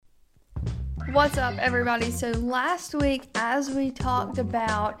What's up, everybody? So last week, as we talked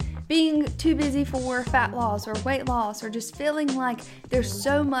about being too busy for fat loss or weight loss or just feeling like there's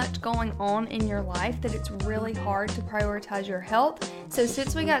so much going on in your life that it's really hard to prioritize your health. So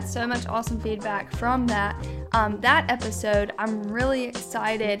since we got so much awesome feedback from that episode, I'm really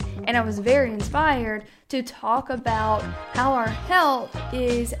excited and I was very inspired to talk about how our health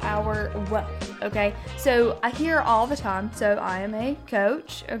is our wealth, okay? So I hear all the time, so I am a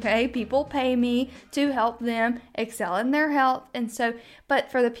coach, okay? People pay me to help them excel in their health, and so,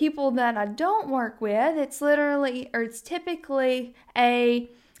 but for the people that I don't work with, it's typically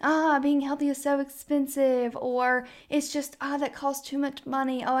being healthy is so expensive, or it's just, that costs too much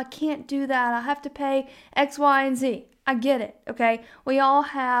money. I can't do that. I have to pay X, Y, and Z. I get it, okay? We all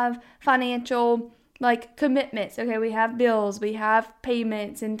have financial commitments, okay? We have bills, we have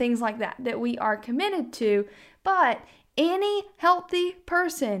payments and things like that we are committed to, but any healthy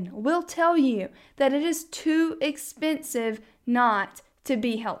person will tell you that it is too expensive not to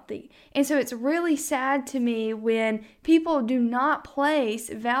be healthy. And so it's really sad to me when people do not place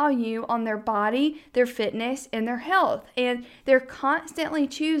value on their body, their fitness, and their health. And they're constantly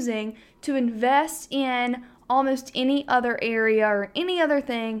choosing to invest in almost any other area or any other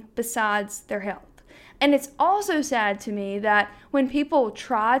thing besides their health. And it's also sad to me that when people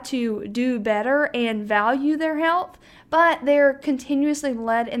try to do better and value their health, but they're continuously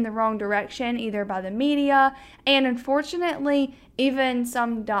led in the wrong direction, either by the media and unfortunately, even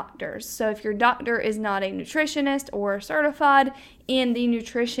some doctors. So if your doctor is not a nutritionist or certified in the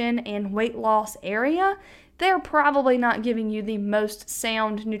nutrition and weight loss area, they're probably not giving you the most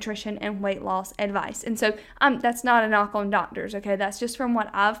sound nutrition and weight loss advice. And so that's not a knock on doctors, okay? That's just from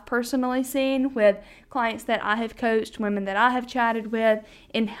what I've personally seen with clients that I have coached, women that I have chatted with,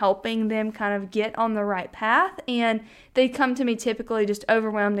 in helping them kind of get on the right path. And they come to me typically just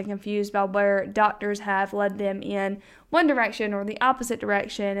overwhelmed and confused by where doctors have led them in one direction or the opposite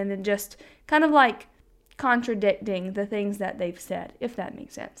direction, and then just kind of contradicting the things that they've said, if that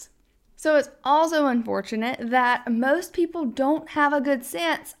makes sense. So it's also unfortunate that most people don't have a good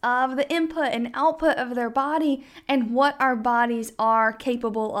sense of the input and output of their body and what our bodies are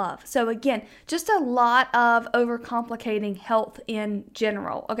capable of. So again, just a lot of overcomplicating health in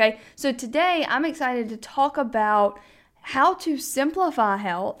general, okay? So today I'm excited to talk about how to simplify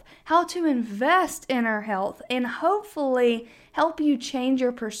health, how to invest in our health, and hopefully help you change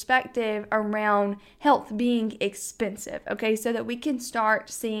your perspective around health being expensive, okay? So that we can start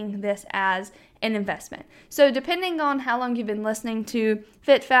seeing this as an investment. So depending on how long you've been listening to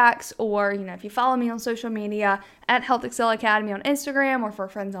Fit Facts, or if you follow me on social media at Health Excel Academy on Instagram or for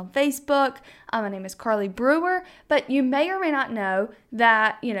friends on Facebook, my name is Carly Brewer, but you may or may not know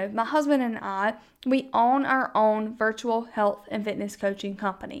that, my husband and I, we own our own virtual health and fitness coaching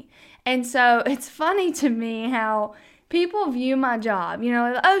company. And so it's funny to me how people view my job,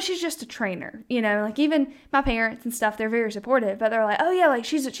 she's just a trainer, even my parents and stuff, they're very supportive, but they're like, oh yeah,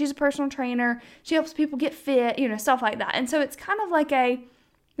 she's a personal trainer. She helps people get fit, stuff like that. And so it's kind of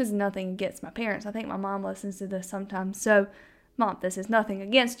this is nothing against my parents. I think my mom listens to this sometimes. So Mom, this is nothing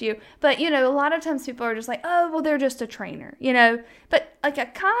against you. But, a lot of times people are just like, oh, well, they're just a trainer, But, I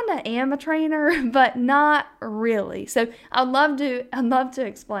kind of am a trainer, but not really. So I'd love to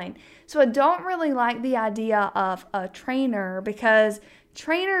explain. So I don't really like the idea of a trainer because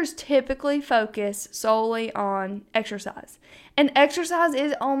trainers typically focus solely on exercise. And exercise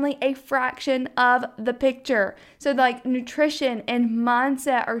is only a fraction of the picture. So nutrition and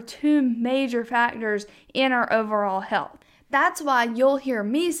mindset are two major factors in our overall health. That's why you'll hear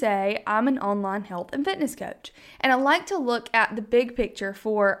me say I'm an online health and fitness coach. And I like to look at the big picture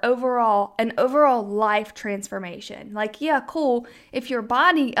for an overall life transformation. Cool if your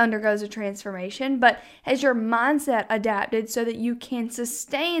body undergoes a transformation, but has your mindset adapted so that you can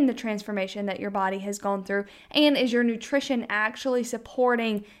sustain the transformation that your body has gone through? And is your nutrition actually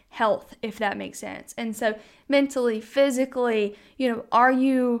supporting health, if that makes sense? And so mentally, physically, are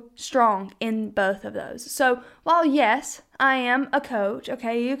you strong in both of those? So while yes, I am a coach,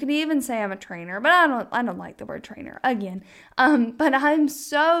 okay, you could even say I'm a trainer, but I don't like the word trainer again. But I'm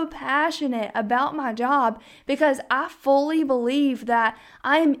so passionate about my job because I fully believe that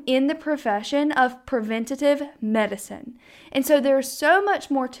I'm in the profession of preventative medicine. And so there's so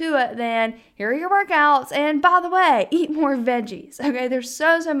much more to it than here are your workouts and by the way, eat more veggies. Okay, there's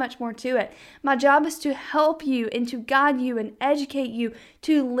so much more to it. My job is to help you and to guide you and educate you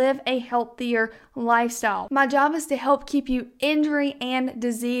to live a healthier lifestyle. My job is to help keep you injury and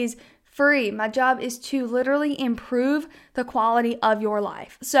disease free. My job is to literally improve the quality of your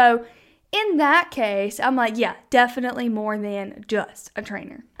life. So in that case, I'm like, yeah, definitely more than just a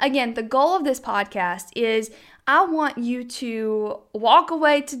trainer. Again, the goal of this podcast is I want you to walk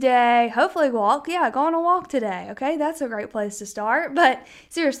away today, hopefully go on a walk today, okay? That's a great place to start. But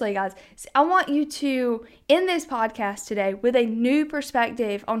seriously, guys, I want you to end this podcast today with a new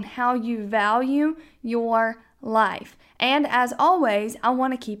perspective on how you value your life. And as always, I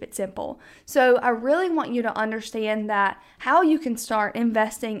want to keep it simple. So I really want you to understand that how you can start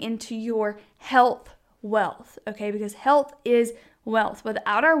investing into your health wealth, okay? Because health is wealth.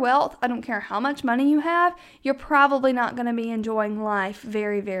 Without our wealth, I don't care how much money you have, you're probably not going to be enjoying life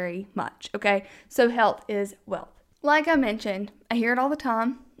very, very much, okay? So health is wealth. Like I mentioned, I hear it all the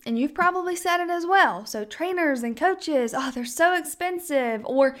time. And you've probably said it as well. So trainers and coaches, they're so expensive,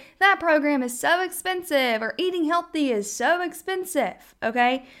 or that program is so expensive, or eating healthy is so expensive,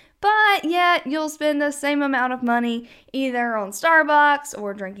 okay? But yet you'll spend the same amount of money either on Starbucks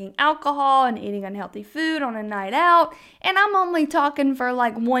or drinking alcohol and eating unhealthy food on a night out. And I'm only talking for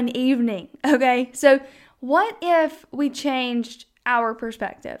like one evening, okay? So what if we changed our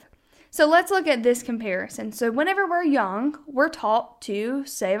perspective? So let's look at this comparison. So whenever we're young, we're taught to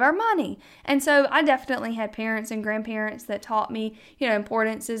save our money. And so I definitely had parents and grandparents that taught me,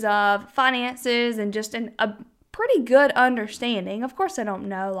 importances of finances and just a pretty good understanding. Of course, I don't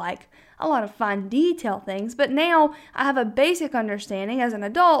know like a lot of fine detail things, but now I have a basic understanding as an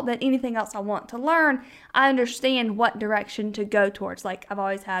adult that anything else I want to learn, I understand what direction to go towards. Like I've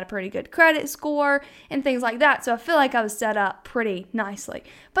always had a pretty good credit score and things like that, so I feel like I was set up pretty nicely.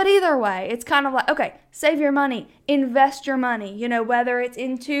 But either way, it's kind of like, okay, save your money, invest your money, whether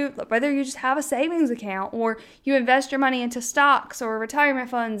you just have a savings account or you invest your money into stocks or retirement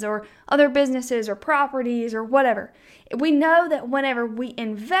funds or other businesses or properties or whatever. We know that whenever we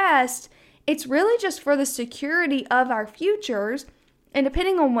invest, it's really just for the security of our futures. And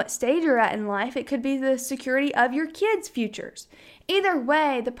depending on what stage you're at in life, it could be the security of your kids' futures. Either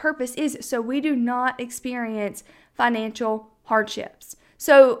way, the purpose is so we do not experience financial hardships.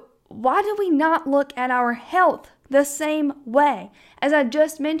 So why do we not look at our health the same way? As I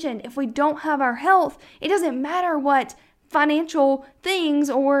just mentioned, if we don't have our health, it doesn't matter what financial things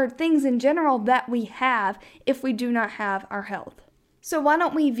or things in general that we have if we do not have our health. So why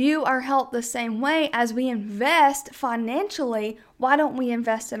don't we view our health the same way as we invest financially? Why don't we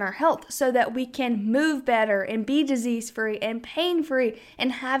invest in our health so that we can move better and be disease-free and pain-free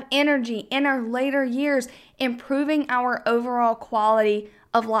and have energy in our later years, improving our overall quality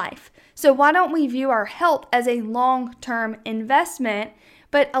of life? So why don't we view our health as a long-term investment?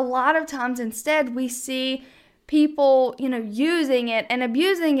 But a lot of times instead we see people, using it and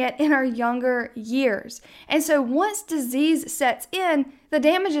abusing it in our younger years. And so once disease sets in, the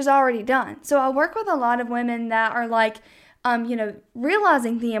damage is already done. So I work with a lot of women that are like,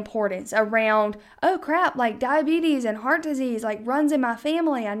 realizing the importance around, oh crap, like diabetes and heart disease, like runs in my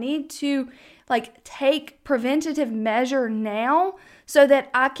family. I need to take preventative measure now so that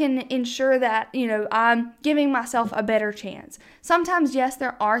I can ensure that, I'm giving myself a better chance. Sometimes, yes,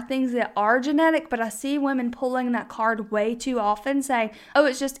 there are things that are genetic, but I see women pulling that card way too often saying, oh,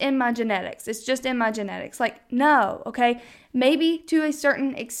 it's just in my genetics. It's just in my genetics. Like, no, okay, maybe to a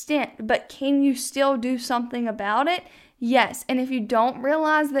certain extent, but can you still do something about it? Yes. And if you don't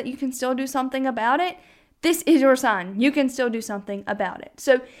realize that you can still do something about it, this is your sign. You can still do something about it.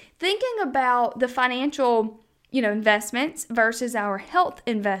 So thinking about the financial, investments versus our health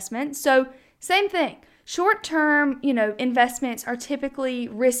investments. So same thing. Short-term, investments are typically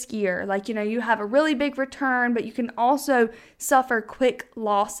riskier. Like, you have a really big return, but you can also suffer quick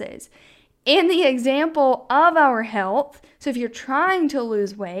losses. In the example of our health, so if you're trying to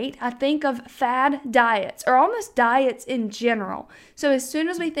lose weight, I think of fad diets or almost diets in general. So as soon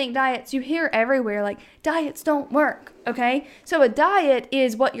as we think diets, you hear everywhere like diets don't work, okay? So a diet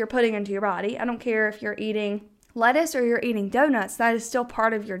is what you're putting into your body. I don't care if you're eating lettuce or you're eating donuts, that is still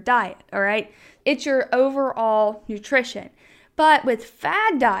part of your diet, all right? It's your overall nutrition. But with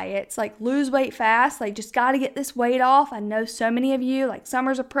fad diets, like lose weight fast, like just got to get this weight off. I know so many of you, like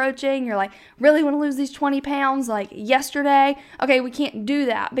summer's approaching, you're like, really want to lose these 20 pounds like yesterday. Okay, we can't do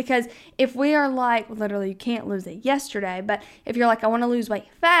that because if we are like, literally you can't lose it yesterday, but if you're like, I want to lose weight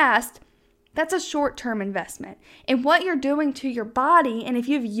fast, that's a short-term investment. And what you're doing to your body, and if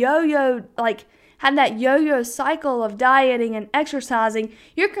you've yo-yoed, had that yo-yo cycle of dieting and exercising,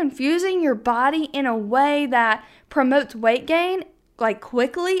 you're confusing your body in a way that promotes weight gain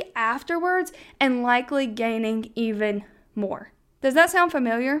quickly afterwards and likely gaining even more. Does that sound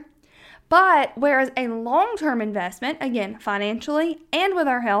familiar? But whereas a long-term investment, again, financially and with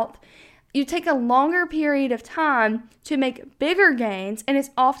our health, you take a longer period of time to make bigger gains, and it's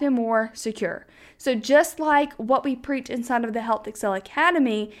often more secure. So just like what we preach inside of the Health Excel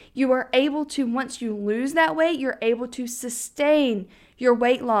Academy, you are able to, once you lose that weight, you're able to sustain your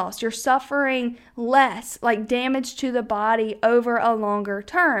weight loss. You're suffering less, like damage to the body over a longer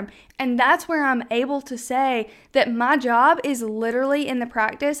term. And that's where I'm able to say that my job is literally in the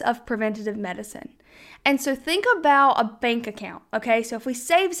practice of preventative medicine. And so think about a bank account, okay? So if we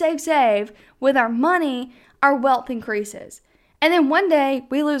save with our money, our wealth increases. And then one day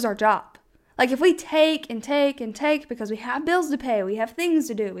we lose our job. Like if we take because we have bills to pay, we have things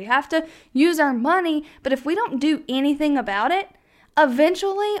to do, we have to use our money, but if we don't do anything about it,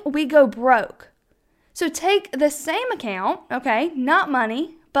 eventually we go broke. So take the same account, okay, not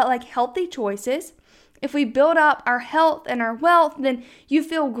money, but like healthy choices. If we build up our health and our wealth, then you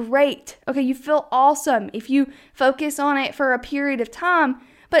feel great, okay, you feel awesome if you focus on it for a period of time.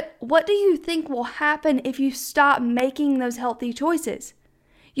 But what do you think will happen if you stop making those healthy choices?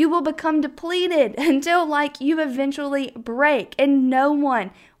 You will become depleted until like you eventually break, and no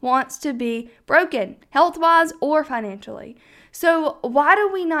one wants to be broken, health-wise or financially. So why do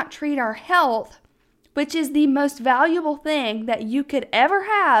we not treat our health, which is the most valuable thing that you could ever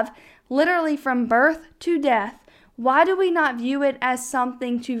have, literally from birth to death, why do we not view it as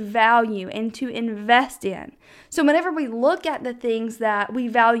something to value and to invest in? So whenever we look at the things that we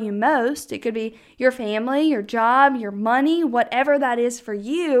value most, it could be your family, your job, your money, whatever that is for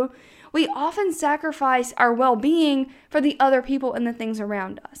you, we often sacrifice our well-being for the other people and the things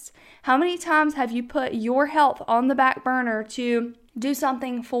around us. How many times have you put your health on the back burner to do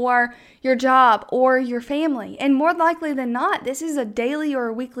something for your job or your family? And more likely than not, this is a daily or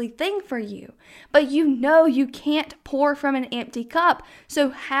a weekly thing for you. But you know you can't pour from an empty cup. So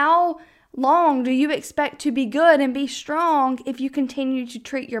how long do you expect to be good and be strong if you continue to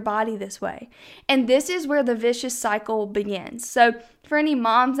treat your body this way? And this is where the vicious cycle begins. So for any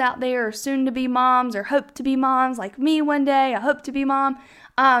moms out there or soon to be moms or hope to be moms like me one day, I hope to be mom,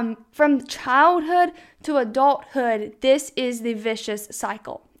 from childhood to adulthood, this is the vicious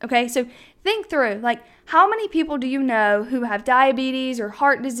cycle. Okay, so think through, like, how many people do you know who have diabetes or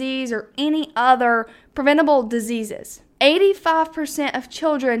heart disease or any other preventable diseases? 85% of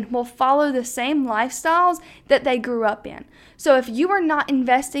children will follow the same lifestyles that they grew up in. So if you are not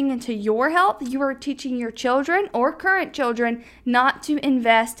investing into your health, you are teaching your children or current children not to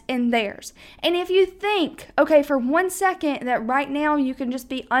invest in theirs. And if you think, okay, for 1 second that right now you can just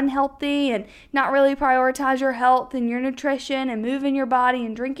be unhealthy and not really prioritize your health and your nutrition and moving your body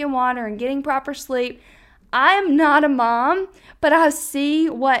and drinking water and getting proper sleep, I am not a mom, but I see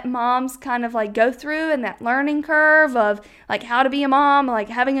what moms kind of like go through and that learning curve of like how to be a mom, like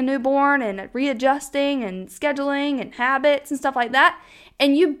having a newborn and readjusting and scheduling and habits and stuff like that.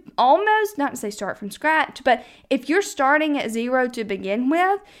 And you almost, not to say start from scratch, but if you're starting at zero to begin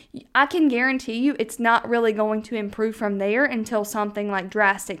with, I can guarantee you it's not really going to improve from there until something like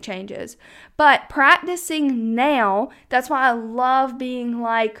drastic changes. But practicing now, that's why I love being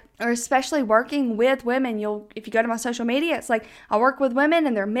like, or especially working with women. If you go to my social media, it's like I work with women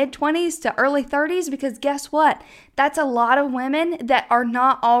in their mid-20s to early 30s because guess what? That's a lot of women that are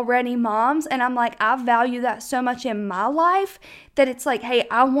not already moms. And I'm like, I value that so much in my life that it's like, hey,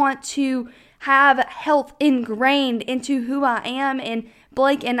 I want to have health ingrained into who I am, and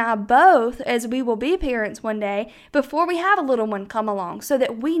Blake and I both, as we will be parents one day, before we have a little one come along, so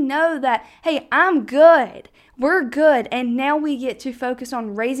that we know that, hey, I'm good, we're good, and now we get to focus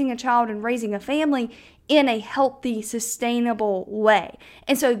on raising a child and raising a family in a healthy, sustainable way.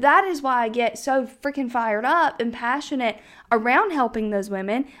 And so that is why I get so freaking fired up and passionate around helping those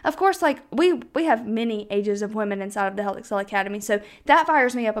women. Of course, like we have many ages of women inside of the Health Excel Academy, so that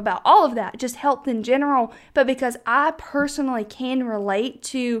fires me up about all of that, just health in general. But because I personally can relate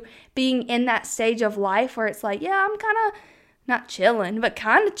to being in that stage of life where it's like, yeah, I'm kind of not chilling, but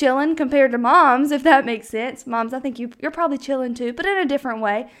kind of chilling compared to moms, if that makes sense. Moms, I think you're probably chilling too, but in a different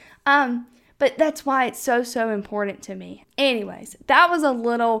way. But that's why it's so important to me. Anyways, that was a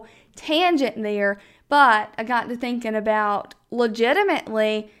little tangent there, but I got to thinking about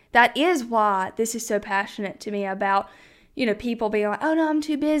legitimately, that is why this is so passionate to me about, people being like, oh no, I'm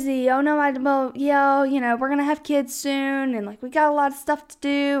too busy. Oh no, we're going to have kids soon. And like, we got a lot of stuff to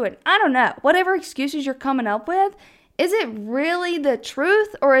do. And I don't know, whatever excuses you're coming up with, is it really the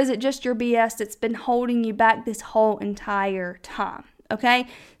truth, or is it just your BS that's been holding you back this whole entire time? Okay,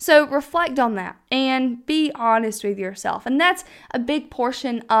 so reflect on that and be honest with yourself. And that's a big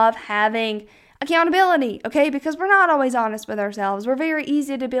portion of having Accountability, okay? Because we're not always honest with ourselves. We're very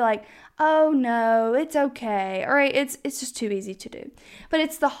easy to be like, oh no, it's okay. All right, it's just too easy to do. But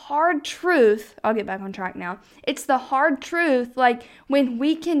it's the hard truth. I'll get back on track now. It's the hard truth, like when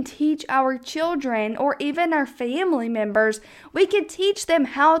we can teach our children or even our family members, we can teach them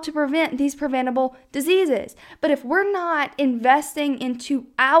how to prevent these preventable diseases. But if we're not investing into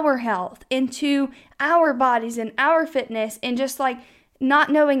our health, into our bodies and our fitness, and just like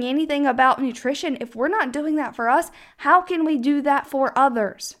not knowing anything about nutrition, if we're not doing that for us, how can we do that for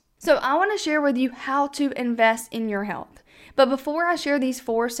others? So I want to share with you how to invest in your health. But before I share these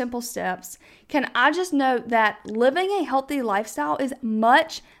 4 simple steps, can I just note that living a healthy lifestyle is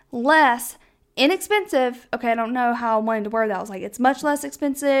much less inexpensive. Okay, I don't know how I wanted to word that. I was like, it's much less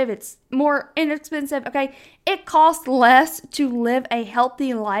expensive. It's more inexpensive. Okay, it costs less to live a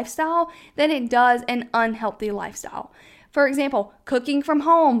healthy lifestyle than it does an unhealthy lifestyle. For example, cooking from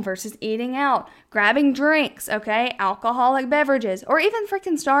home versus eating out, grabbing drinks, okay, alcoholic beverages, or even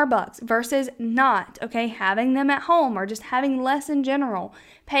freaking Starbucks versus not, okay, having them at home or just having less in general,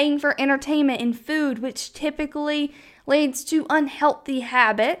 paying for entertainment and food, which typically leads to unhealthy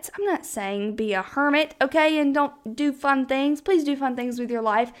habits. I'm not saying be a hermit, okay, and don't do fun things. Please do fun things with your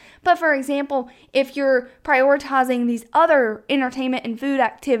life. But for example, if you're prioritizing these other entertainment and food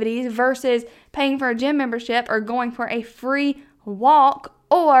activities versus paying for a gym membership or going for a free walk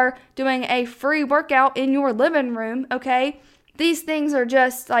or doing a free workout in your living room, okay, these things are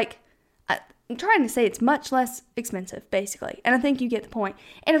just like, I'm trying to say it's much less expensive, basically. And I think you get the point.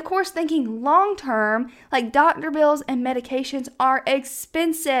 And of course, thinking long term, like doctor bills and medications are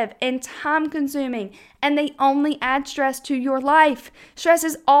expensive and time consuming, and they only add stress to your life. Stress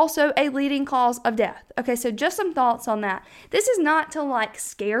is also a leading cause of death. Okay, so just some thoughts on that. This is not to like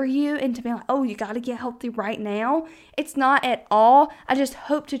scare you and to be like, oh, you got to get healthy right now. It's not at all. I just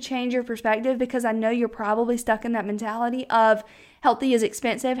hope to change your perspective because I know you're probably stuck in that mentality of healthy is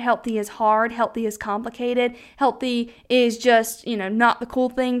expensive, healthy is hard, healthy is complicated, healthy is just, not the cool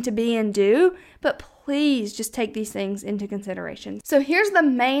thing to be and do. But please just take these things into consideration. So here's the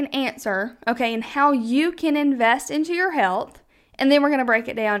main answer, okay, and how you can invest into your health. And then we're going to break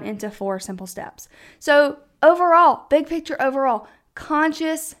it down into 4 simple steps. So overall, big picture overall,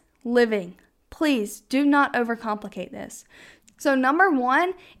 conscious living. Please do not overcomplicate this. So number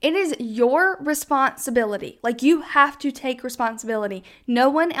 1, it is your responsibility. Like you have to take responsibility.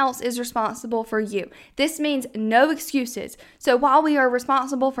 No one else is responsible for you. This means no excuses. So while we are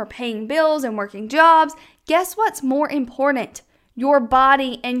responsible for paying bills and working jobs, guess what's more important? Your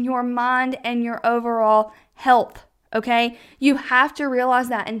body and your mind and your overall health, okay? You have to realize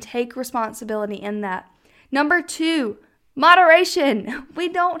that and take responsibility in that. Number 2, moderation. We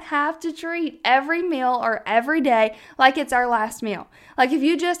don't have to treat every meal or every day like it's our last meal. Like if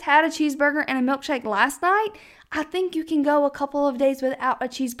you just had a cheeseburger and a milkshake last night, I think you can go a couple of days without a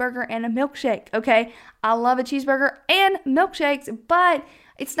cheeseburger and a milkshake, okay? I love a cheeseburger and milkshakes, but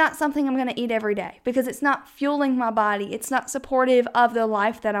it's not something I'm going to eat every day because it's not fueling my body. It's not supportive of the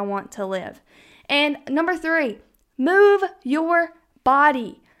life that I want to live. And number 3, move your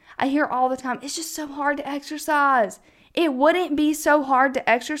body. I hear all the time, it's just so hard to exercise. It wouldn't be so hard to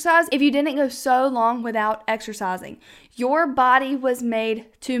exercise if you didn't go so long without exercising. Your body was made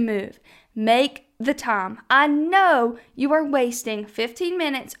to move. Make the time. I know you are wasting 15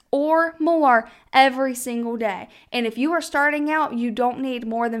 minutes or more every single day. And if you are starting out, you don't need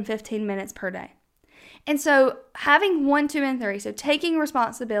more than 15 minutes per day. And so having 1, 2, and 3, so taking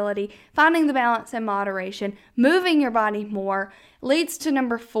responsibility, finding the balance and moderation, moving your body more, leads to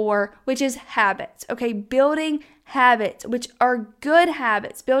number 4, which is habits. Okay, building habits, which are good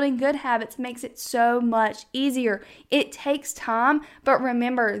habits. Building good habits makes it so much easier. It takes time, but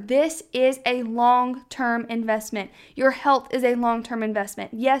remember, this is a long-term investment. Your health is a long-term investment.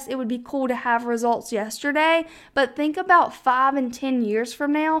 Yes, it would be cool to have results yesterday, but think about 5 and 10 years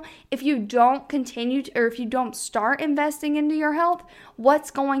from now. If you don't continue to, or if you don't start investing into your health,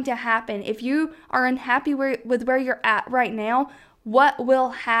 what's going to happen? If you are unhappy with where you're at right now, what will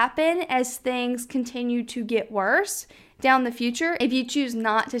happen as things continue to get worse down the future if you choose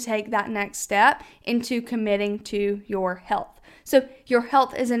not to take that next step into committing to your health? So your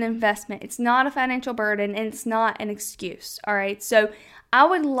health is an investment. It's not a financial burden and it's not an excuse. All right. So I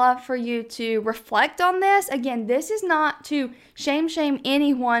would love for you to reflect on this. Again, this is not to shame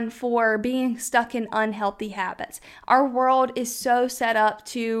anyone for being stuck in unhealthy habits. Our world is so set up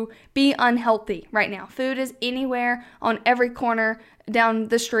to be unhealthy right now. Food is anywhere, on every corner, down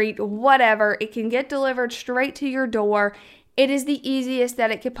the street, whatever. It can get delivered straight to your door. it is the easiest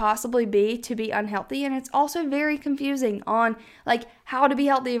that it could possibly be to be unhealthy. And it's also very confusing on like how to be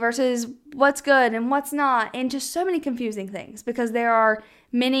healthy versus what's good and what's not, and just so many confusing things because there are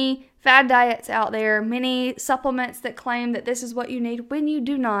many fad diets out there, many supplements that claim that this is what you need when you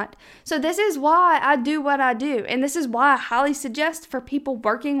do not. So this is why I do what I do. And this is why I highly suggest for people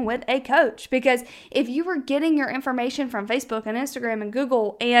working with a coach, because if you were getting your information from Facebook and Instagram and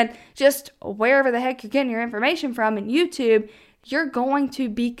Google and just wherever the heck you're getting your information from and YouTube, you're going to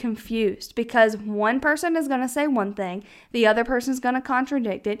be confused because one person is going to say one thing, the other person is going to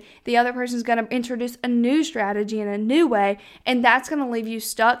contradict it, the other person is going to introduce a new strategy in a new way, and that's going to leave you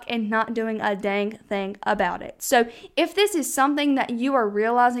stuck and not doing a dang thing about it. So if this is something that you are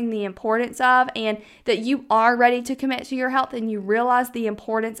realizing the importance of and that you are ready to commit to your health and you realize the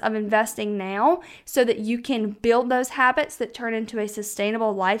importance of investing now so that you can build those habits that turn into a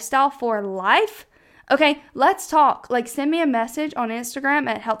sustainable lifestyle for life, okay, let's talk. Like, send me a message on Instagram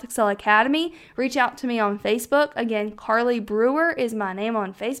at Health Excel Academy. Reach out to me on Facebook. Again, Carly Brewer is my name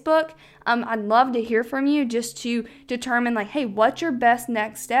on Facebook. I'd love to hear from you just to determine, like, hey, what's your best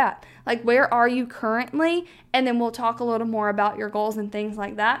next step? Like, where are you currently? And then we'll talk a little more about your goals and things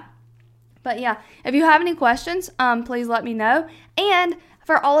like that. But yeah, if you have any questions, please let me know. And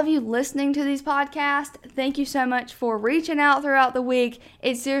for all of you listening to these podcasts, thank you so much for reaching out throughout the week.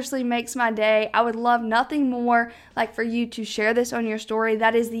 It seriously makes my day. I would love nothing more like for you to share this on your story.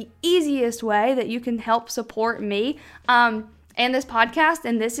 That is the easiest way that you can help support me and this podcast.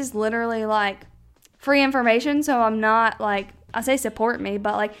 And this is literally like free information. So I'm not like, I say support me,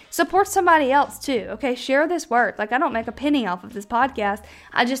 but like support somebody else too. Okay, share this work. Like, I don't make a penny off of this podcast.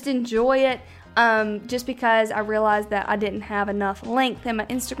 I just enjoy it. Just because I realized that I didn't have enough length in my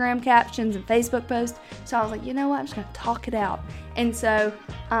Instagram captions and Facebook posts. So I was like, you know what? I'm just going to talk it out. And so,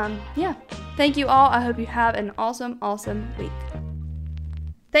 yeah, thank you all. I hope you have an awesome, awesome week.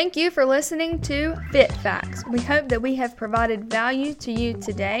 Thank you for listening to Fit Facts. We hope that we have provided value to you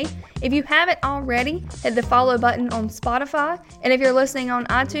today. If you haven't already, hit the follow button on Spotify. And if you're listening on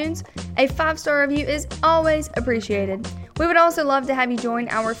iTunes, a 5-star review is always appreciated. We would also love to have you join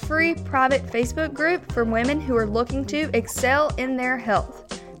our free private Facebook group for women who are looking to excel in their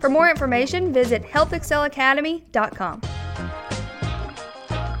health. For more information, visit healthexcelacademy.com.